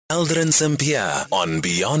Eldrin St. Pierre on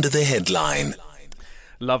Beyond the Headline.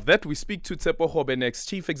 Love that. We speak to Tshepo Kgobe next,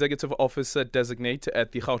 Chief Executive Officer Designate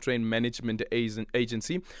at the Gautrain Management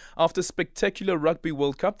Agency. After spectacular Rugby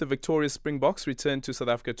World Cup, the victorious Springboks return to South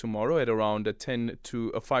Africa tomorrow at around 5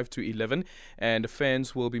 to 11, and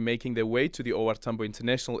fans will be making their way to the OR Tambo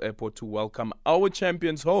International Airport to welcome our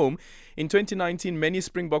champions home. In 2019, many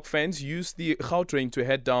Springbok fans used the Gautrain to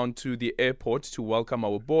head down to the airport to welcome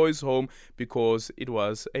our boys home because it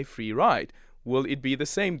was a free ride. Will it be the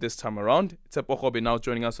same this time around? Tshepo Kgobe now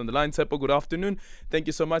joining us on the line. Tshepo, good afternoon. Thank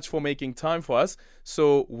you so much for making time for us.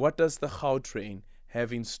 So what does the Gautrain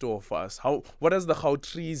have in store for us? What does the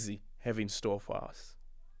Gautrizi have in store for us?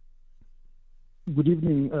 Good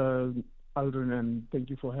evening, Aldrin, and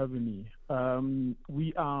thank you for having me.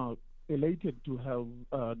 We are elated to have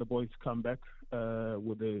the boys come back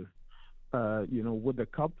with the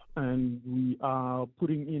cup, and we are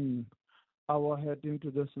putting in our head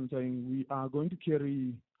into this and saying we are going to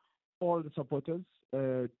carry all the supporters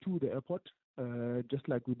to the airport, just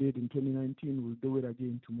like we did in 2019. We'll do it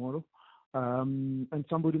again tomorrow. And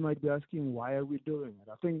somebody might be asking, why are we doing it?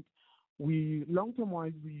 I think long-term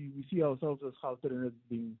wise, we see ourselves as Gauteng as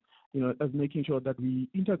being, as making sure that we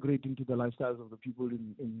integrate into the lifestyles of the people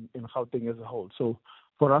in Gauteng as a whole. So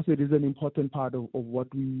for us, it is an important part of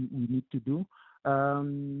what we need to do.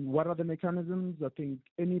 What are the mechanisms? I think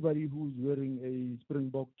anybody who's wearing a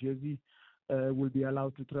Springbok jersey will be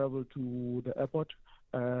allowed to travel to the airport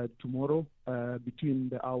tomorrow between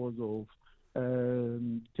the hours of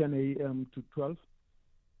 10 a.m. to 12.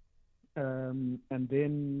 And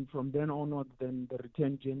then from then onward, then the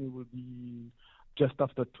return journey will be just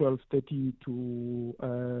after 12:30 to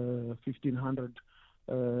 1500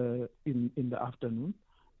 in the afternoon.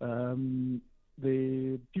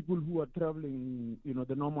 The people who are traveling,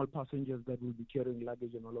 the normal passengers that will be carrying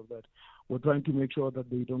luggage and all of that, we're trying to make sure that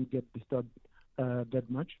they don't get disturbed that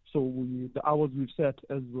much. So the hours we've set,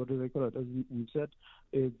 we've set,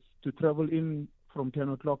 is to travel in from 10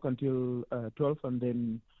 o'clock until 12, and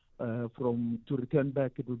then to return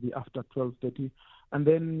back, it will be after 12:30. And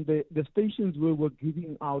then the stations where we're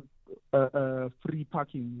giving out free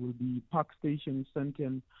parking will be Park Station,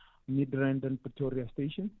 Sandton, Midrand, and Pretoria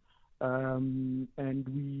Station. And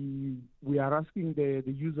we are asking the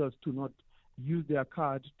users to not use their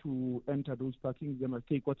card to enter those parkings. They must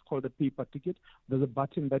take what's called a paper ticket. There's a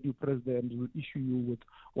button that you press there, and it will issue you with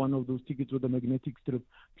one of those tickets with a magnetic strip.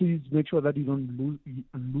 Please make sure that you don't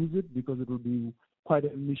lose it, because it will be quite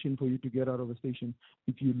a mission for you to get out of a station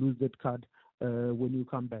if you lose that card when you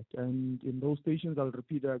come back. And in those stations, I'll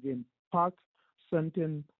repeat again, Park,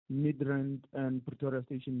 Sandton, Midrand, and Pretoria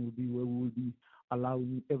Station will be where we will be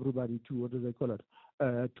allowing everybody to,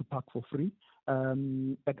 to park for free.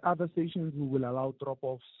 At other stations, we will allow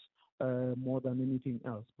drop-offs more than anything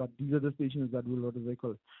else. But these are the stations that we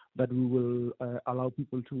will allow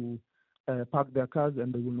people to park their cars,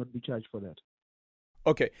 and they will not be charged for that.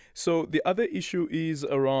 Okay, so the other issue is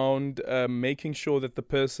around making sure that the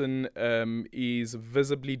person is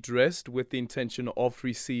visibly dressed with the intention of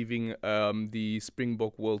receiving the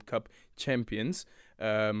Springbok World Cup champions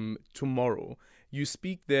tomorrow. You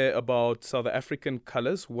speak there about South African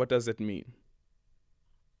colours. What does it mean?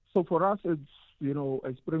 So for us, it's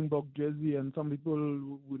a Springbok jersey, and some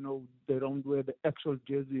people they don't wear the actual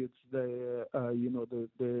jersey. It's the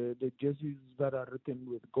jerseys that are written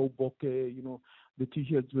with Go Bokke, the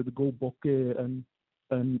T-shirts with Go Bokke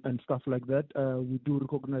and stuff like that. We do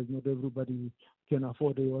recognize not everybody can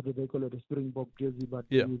afford a Springbok jersey, but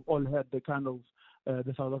we've all had the kind of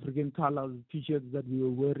the South African colors T-shirts that we were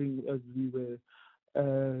wearing as we were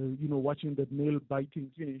watching that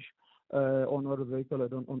nail-biting finish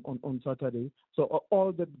on Saturday. So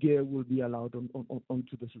all that gear will be allowed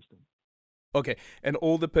onto the system. Okay, and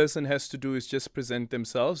all the person has to do is just present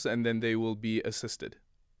themselves, and then they will be assisted.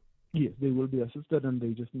 Yes, they will be assisted, and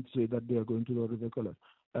they just need to say that they are going to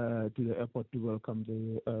the airport to welcome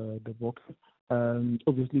the Boks.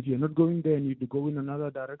 Obviously, if you're not going there and you go in another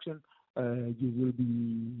direction, you will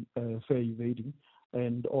be fare evading,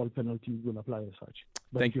 and all penalties will apply as such.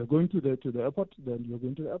 But if you're going to the airport, then you're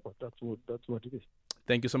going to the airport. That's what it is.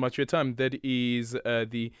 Thank you so much for your time. That is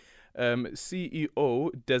the CEO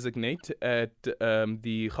Designate at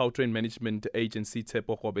the Gautrain Management Agency,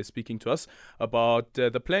 Tshepo Kgobe, speaking to us about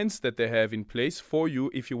the plans that they have in place for you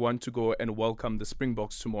if you want to go and welcome the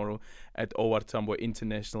Springboks tomorrow at OR Tambo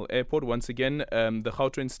International Airport. Once again, the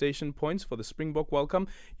Gautrain station points for the Springbok welcome.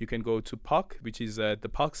 You can go to Park, which is the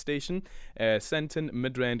Park Station, Sandton,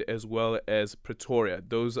 Midrand, as well as Pretoria.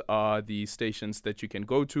 Those are the stations that you can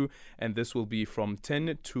go to, and this will be from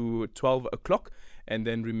 10 to 12 o'clock. and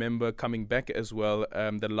then remember coming back as well.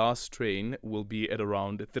 The last train will be at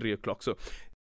around 3 o'clock. So